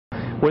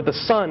with the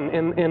sun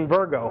in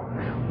Virgo,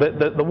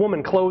 the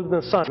woman clothed in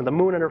the sun, and the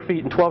moon at her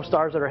feet, and 12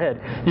 stars at her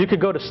head. You could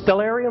go to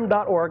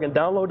stellarium.org and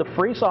download the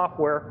free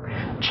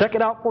software, check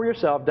it out for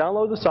yourself,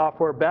 download the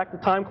software, back the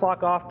time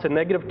clock off to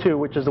 -2,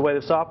 which is the way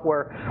the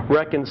software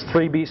reckons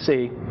 3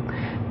 BC.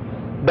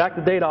 Back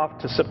the date off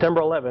to September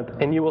 11th,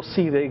 and you will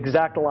see the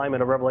exact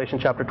alignment of Revelation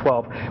chapter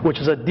 12, which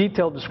is a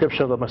detailed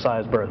description of the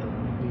Messiah's birth.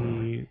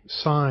 The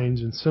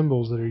signs and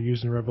symbols that are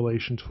used in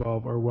Revelation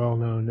 12 are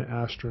well-known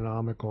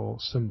astronomical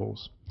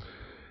symbols.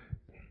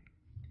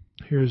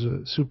 Here's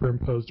a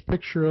superimposed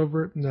picture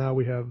over it. Now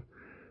we have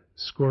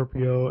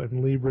Scorpio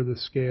and Libra, the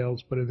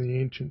scales, but in the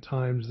ancient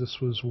times this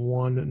was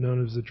one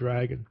known as the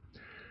dragon.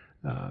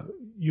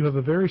 You have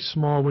a very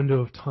small window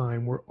of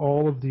time where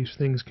all of these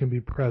things can be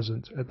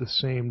present at the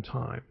same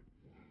time,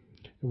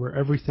 where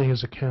everything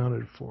is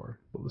accounted for.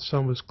 The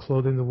sun was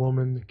clothing the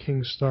woman, the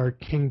king star,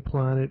 king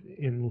planet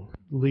in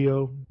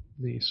Leo,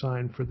 the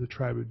sign for the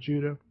tribe of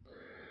Judah.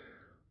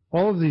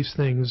 All of these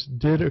things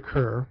did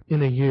occur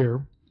in a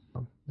year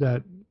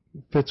that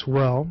fits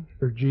well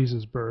for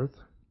Jesus' birth,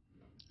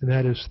 and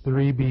that is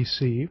 3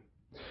 BC.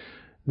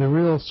 The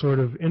real sort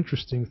of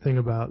interesting thing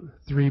about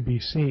 3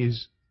 BC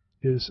is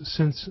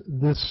since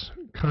this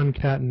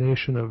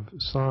concatenation of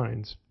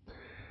signs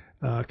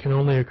can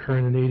only occur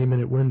in an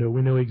 80-minute window,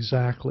 we know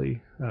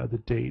exactly the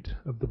date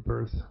of the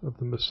birth of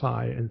the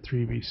Messiah in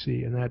 3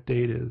 BC, and that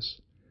date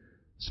is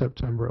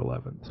September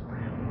 11th.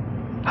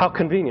 How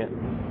convenient.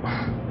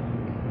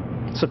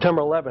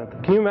 September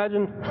 11th. Can you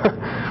imagine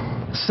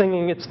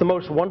singing "It's the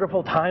most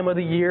wonderful time of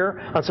the year"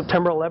 on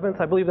September 11th?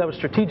 I believe that was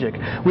strategic.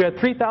 We had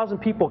 3,000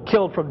 people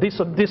killed from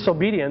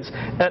disobedience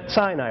at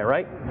Sinai,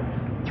 right?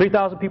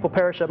 3,000 people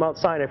perished at Mount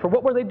Sinai. For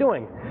what were they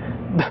doing?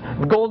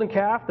 The golden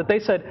calf that they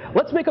said,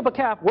 let's make up a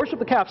calf, worship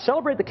the calf,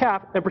 celebrate the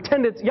calf, and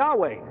pretend it's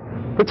Yahweh.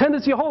 Pretend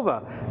it's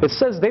Jehovah. It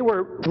says they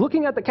were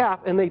looking at the calf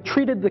and they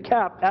treated the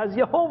calf as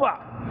Jehovah.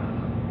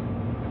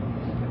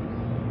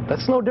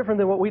 That's no different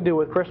than what we do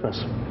with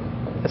Christmas.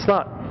 It's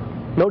not.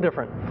 No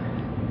different.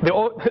 The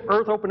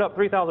earth opened up,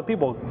 3,000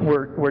 people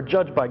were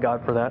judged by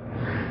God for that.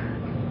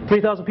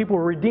 3,000 people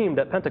were redeemed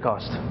at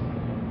Pentecost.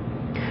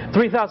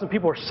 3,000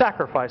 people were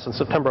sacrificed on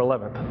September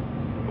 11th.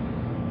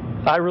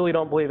 I really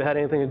don't believe it had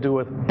anything to do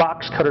with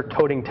box cutter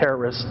toting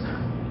terrorists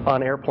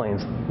on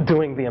airplanes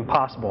doing the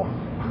impossible.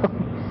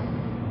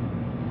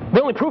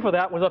 The only proof of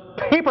that was a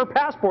paper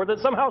passport that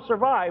somehow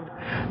survived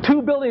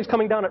 2 buildings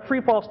coming down at free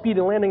fall speed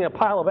and landing in a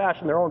pile of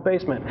ash in their own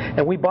basement.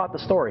 And we bought the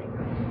story.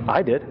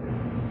 I did,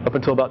 up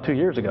until about 2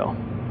 years ago.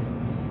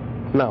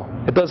 No,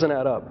 it doesn't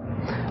add up.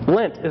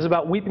 Lent is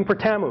about weeping for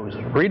Tammuz.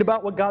 Read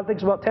about what God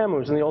thinks about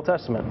Tammuz in the Old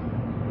Testament.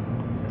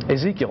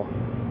 Ezekiel,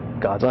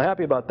 God's not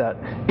happy about that.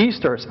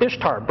 Easter is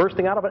Ishtar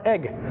bursting out of an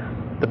egg,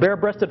 the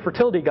bare-breasted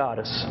fertility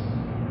goddess.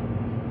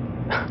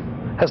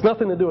 Has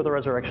nothing to do with the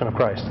resurrection of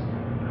Christ.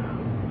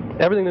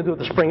 Everything to do with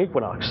the spring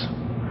equinox.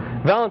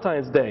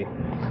 Valentine's Day,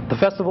 the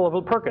festival of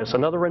Lupercus,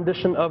 another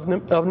rendition of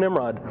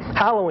Nimrod.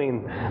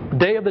 Halloween,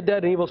 Day of the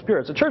Dead and Evil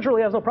Spirits. The church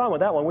really has no problem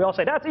with that one. We all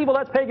say, that's evil,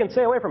 that's pagan,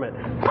 stay away from it.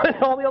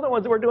 But all the other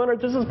ones that we're doing are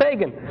just as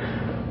pagan.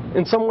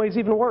 In some ways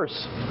even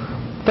worse.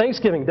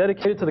 Thanksgiving,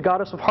 dedicated to the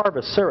goddess of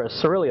harvest, Ceres,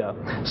 Cerilia.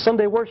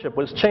 Sunday worship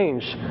was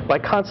changed by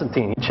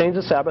Constantine. He changed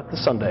the Sabbath to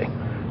Sunday.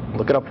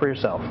 Look it up for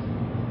yourself.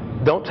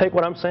 Don't take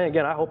what I'm saying.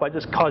 Again, I hope I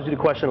just caused you to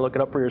question and look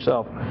it up for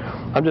yourself.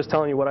 I'm just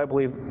telling you what I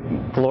believe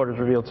the Lord has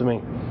revealed to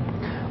me.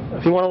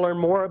 If you want to learn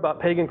more about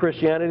pagan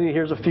Christianity,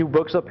 here's a few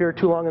books up here,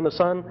 Too Long in the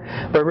Sun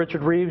by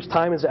Richard Reeves,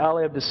 Time is the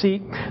Ally of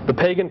Deceit, The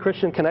Pagan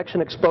Christian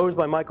Connection Exposed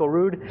by Michael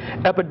Rood,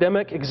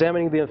 Epidemic,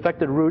 Examining the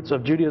Infected Roots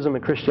of Judaism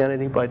and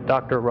Christianity by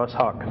Dr. Russ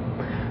Hawk.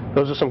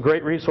 Those are some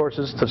great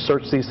resources to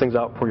search these things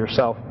out for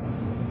yourself.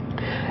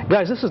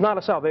 Guys, this is not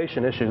a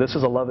salvation issue. This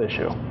is a love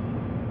issue.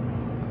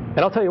 And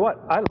I'll tell you what,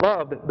 I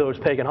loved those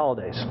pagan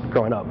holidays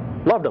growing up.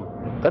 Loved them.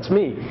 That's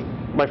me.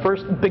 My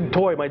first big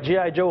toy, my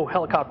G.I. Joe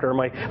helicopter,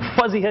 my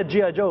fuzzy head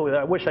G.I. Joe that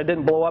I wish I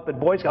didn't blow up at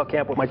Boy Scout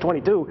camp with my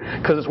 22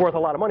 because it's worth a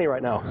lot of money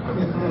right now.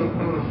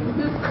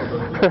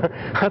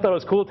 I thought it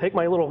was cool to take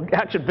my little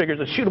action figures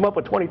and shoot them up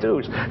with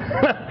 22s.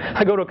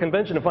 I go to a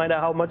convention to find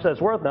out how much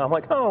that's worth now. I'm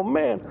like, oh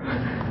man.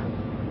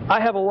 I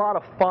have a lot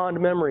of fond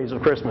memories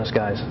of Christmas,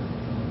 guys.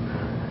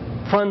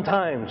 Fun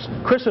times.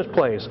 Christmas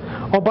plays.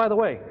 Oh, by the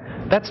way,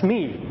 that's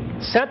me.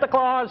 Santa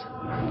Claus,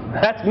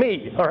 that's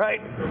me, all right?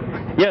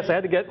 Yes, I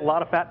had to get a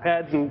lot of fat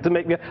pads and to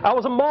make me... I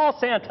was a mall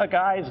Santa,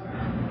 guys.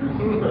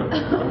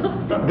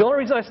 The only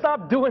reason I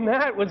stopped doing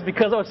that was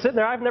because I was sitting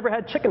there. I've never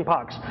had chicken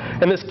pox.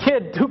 And this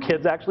kid, 2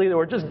 kids actually, that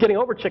were just getting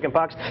over chicken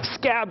pox,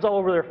 scabs all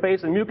over their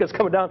face and mucus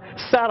coming down,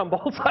 sat on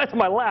both sides of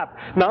my lap.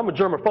 Now I'm a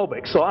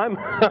germophobic, so I'm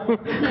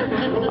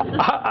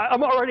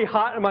already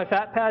hot in my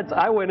fat pads.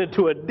 I went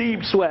into a deep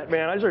sweat,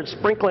 man. I started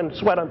sprinkling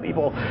sweat on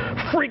people,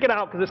 freaking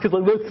out because this kid's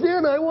like,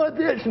 Santa, I want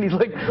this. And he's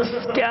like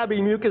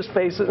scabby mucus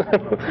face.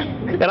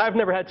 And I've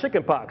never had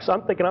chicken pox, so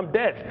I'm thinking I'm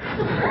dead.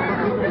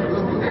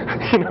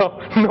 You know,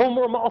 no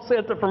more mall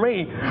Santa for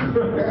me.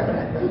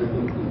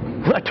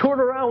 I toured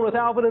around with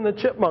Alvin and the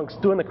Chipmunks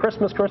doing the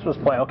Christmas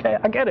play. Okay,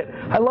 I get it.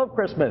 I love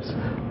Christmas,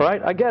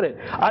 right? I get it.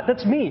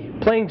 That's me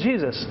playing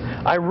Jesus.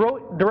 I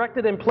wrote,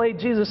 directed, and played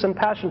Jesus in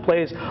Passion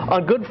plays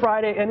on Good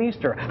Friday and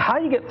Easter. How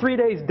you get 3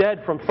 days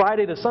dead from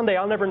Friday to Sunday,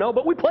 I'll never know,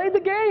 but we played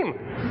the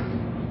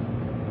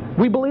game.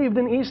 We believed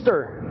in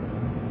Easter.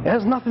 It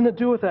has nothing to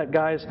do with that,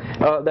 guys.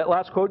 That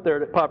last quote there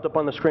that popped up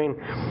on the screen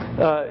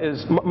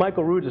is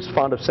Michael Rood is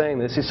fond of saying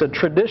this. He said,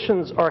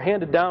 "Traditions are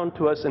handed down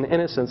to us in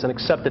innocence and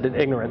accepted in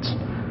ignorance."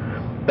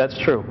 That's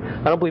true.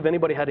 I don't believe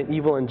anybody had an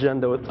evil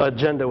agenda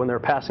when they were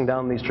passing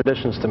down these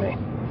traditions to me.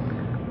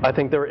 I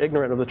think they were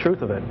ignorant of the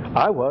truth of it.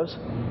 I was.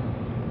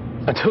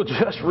 Until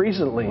just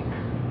recently.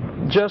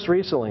 Just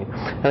recently.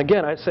 And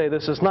again, I say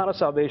this is not a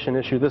salvation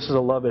issue. This is a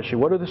love issue.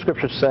 What do the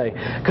Scriptures say?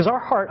 Because our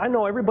heart, I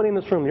know everybody in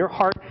this room, your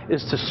heart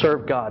is to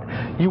serve God.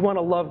 You want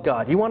to love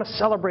God. You want to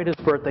celebrate His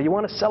birthday. You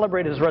want to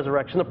celebrate His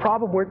resurrection. The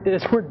problem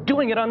is we're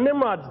doing it on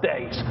Nimrod's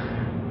days.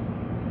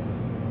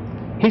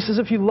 He says,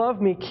 if you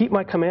love me, keep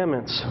my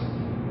commandments.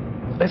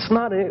 It's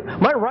not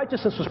my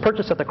righteousness was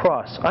purchased at the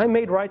cross. I'm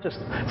made righteous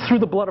through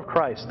the blood of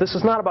Christ. This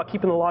is not about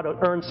keeping the law to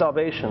earn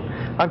salvation.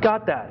 I've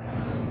got that.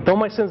 Though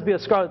my sins be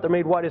as scarlet, they're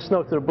made white as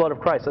snow through the blood of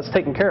Christ. That's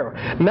taken care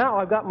of. Now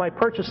I've got my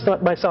purchase,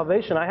 my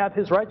salvation. I have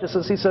His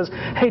righteousness. He says,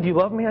 hey, do you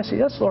love me? I say,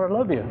 yes, Lord, I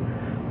love you.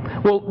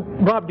 Well,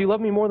 Rob, do you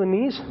love me more than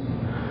these?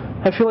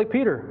 I feel like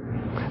Peter.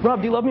 Rob,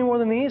 do you love me more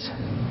than these?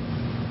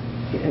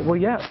 Well,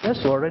 yeah,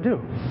 yes, Lord, I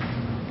do.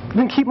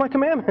 Then keep my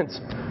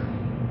commandments.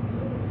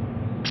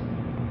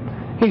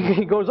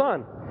 He goes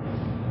on.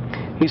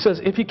 He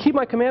says, if you keep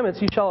my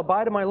commandments, you shall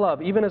abide in my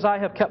love, even as I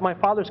have kept my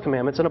Father's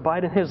commandments and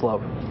abide in His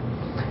love.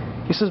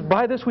 He says,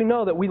 by this we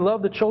know that we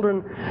love the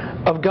children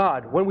of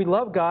God, when we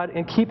love God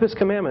and keep His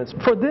commandments.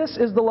 For this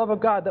is the love of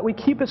God, that we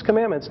keep His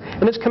commandments,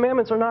 and His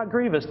commandments are not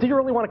grievous. Do you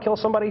really want to kill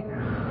somebody?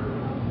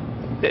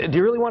 Do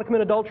you really want to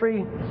commit adultery?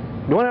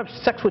 Do you want to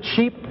have sex with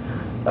sheep?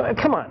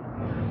 Come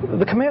on.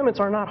 The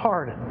commandments are not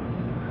hard.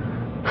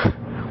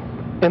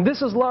 And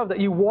this is love, that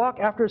you walk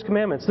after His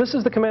commandments. This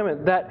is the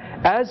commandment, that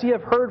as ye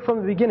have heard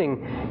from the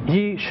beginning,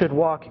 ye should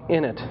walk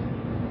in it.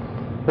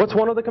 What's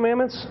one of the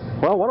commandments?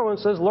 Well, one of them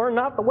says, learn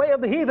not the way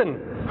of the heathen.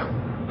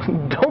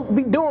 Don't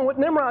be doing what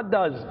Nimrod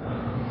does.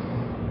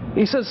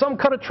 He says, some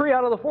cut a tree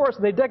out of the forest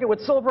and they deck it with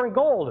silver and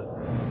gold.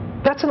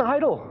 That's an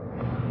idol.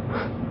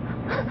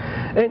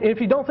 And if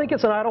you don't think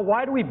it's an idol,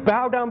 why do we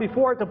bow down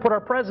before it to put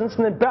our presents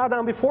and then bow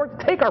down before it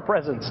to take our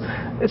presents?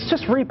 It's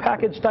just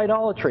repackaged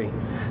idolatry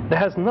that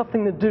has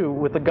nothing to do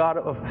with the God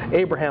of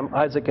Abraham,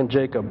 Isaac, and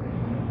Jacob.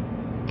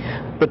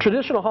 The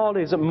traditional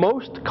holidays that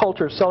most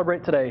cultures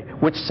celebrate today,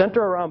 which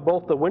center around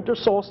both the winter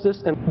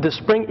solstice and the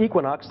spring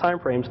equinox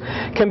timeframes,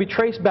 can be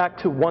traced back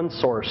to one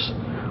source: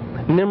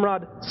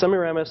 Nimrod,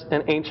 Semiramis,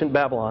 and ancient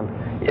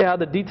Babylon. Yeah,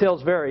 the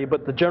details vary,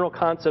 but the general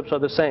concepts are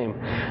the same.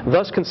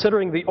 Thus,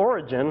 considering the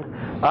origin,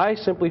 I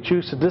simply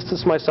choose to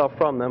distance myself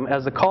from them,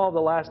 as the call of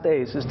the last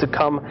days is to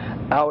come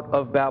out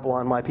of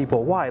Babylon, my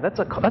people. Why? That's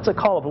a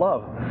call of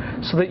love,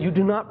 so that you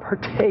do not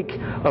partake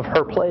of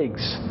her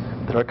plagues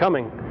that are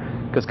coming.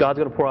 Because God's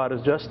going to pour out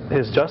His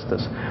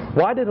justice.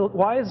 Why does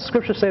the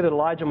Scripture say that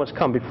Elijah must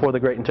come before the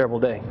great and terrible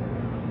day?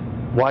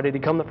 Why did he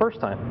come the first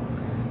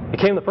time? He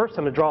came the first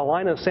time to draw a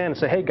line in the sand and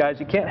say, hey guys,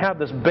 you can't have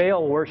this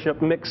Baal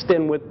worship mixed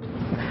in with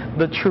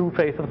the true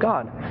faith of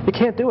God. You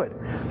can't do it.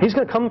 He's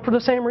going to come for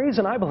the same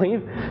reason, I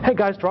believe. Hey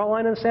guys, draw a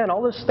line in the sand.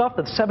 All this stuff,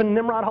 the 7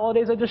 Nimrod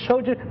holidays I just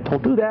showed you,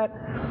 don't do that.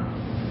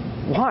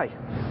 Why?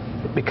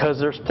 Because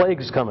there's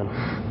plagues coming.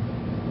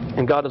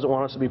 And God doesn't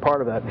want us to be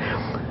part of that.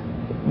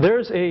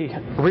 There's a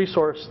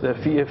resource that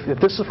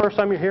if this is the first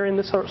time you're hearing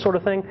this sort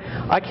of thing,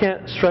 I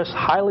can't stress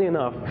highly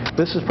enough.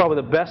 This is probably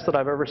the best that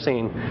I've ever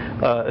seen.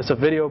 It's a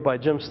video by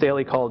Jim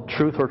Staley called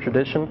Truth or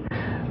Tradition.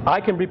 I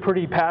can be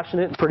pretty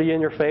passionate and pretty in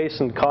your face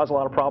and cause a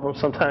lot of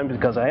problems sometimes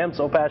because I am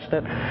so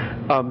passionate.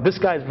 This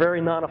guy's very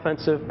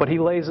non-offensive, but he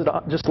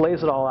just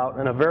lays it all out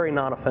in a very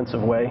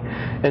non-offensive way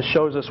and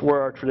shows us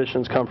where our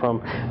traditions come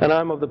from. And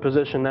I'm of the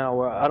position now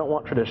where I don't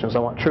want traditions, I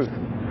want truth.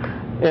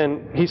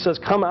 And he says,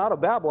 come out of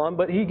Babylon,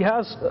 but he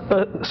has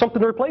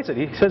something to replace it.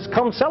 He says,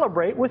 come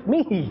celebrate with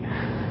me.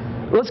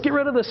 Let's get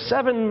rid of the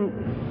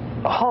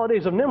 7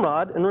 holidays of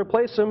Nimrod and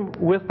replace them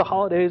with the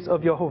holidays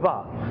of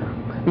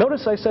Yehovah.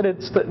 Notice I said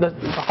it's the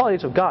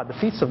holidays of God. The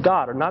feasts of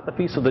God are not the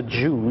feasts of the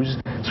Jews.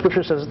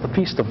 Scripture says it's the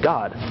feast of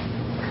God.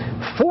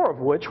 4 of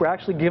which were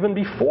actually given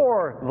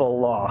before the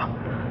law.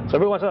 So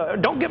everyone says,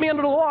 don't get me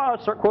under the law.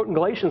 Start quoting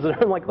Galatians, and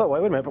I'm like, oh,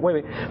 wait a minute.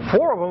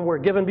 4 of them were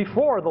given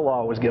before the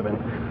law was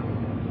given.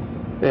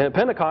 And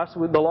Pentecost,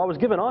 the law was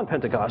given on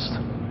Pentecost.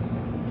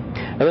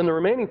 And then the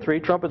remaining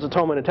 3, trumpets,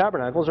 atonement, and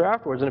tabernacles, are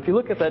afterwards. And if you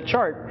look at that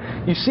chart,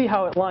 you see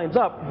how it lines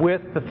up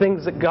with the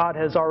things that God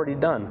has already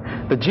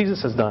done, that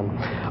Jesus has done.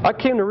 I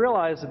came to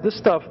realize that this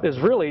stuff is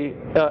really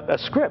a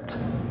script.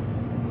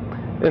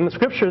 In the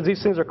Scriptures,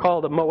 these things are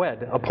called a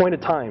moed,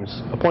 appointed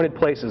times, appointed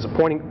places,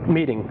 appointed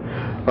meeting,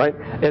 right?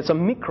 It's a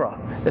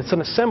mikra, it's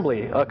an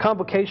assembly, a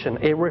convocation,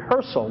 a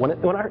rehearsal.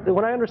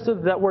 When I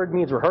understood that word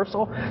means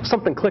rehearsal,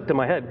 something clicked in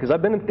my head because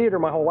I've been in theater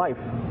my whole life.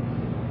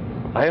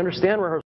 I understand rehearsal.